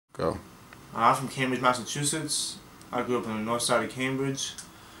Go. I'm from Cambridge, Massachusetts. I grew up on the north side of Cambridge,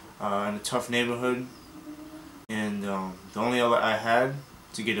 in a tough neighborhood, and the only outlet I had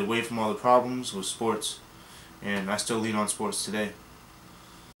to get away from all the problems was sports, and I still lean on sports today.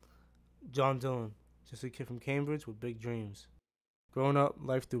 John Dillon, just a kid from Cambridge with big dreams. Growing up,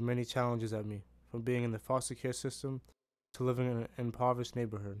 life threw many challenges at me, from being in the foster care system to living in an impoverished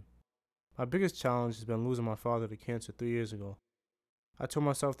neighborhood. My biggest challenge has been losing my father to cancer 3 years ago. I told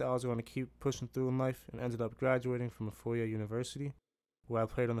myself that I was going to keep pushing through in life and ended up graduating from a four-year university where I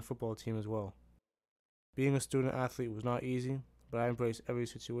played on the football team as well. Being a student athlete was not easy, but I embraced every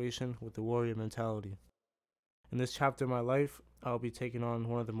situation with the warrior mentality. In this chapter of my life, I will be taking on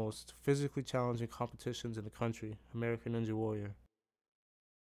one of the most physically challenging competitions in the country, American Ninja Warrior.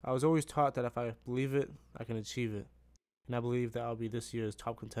 I was always taught that if I believe it, I can achieve it, and I believe that I'll be this year's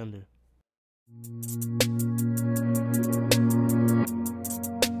top contender.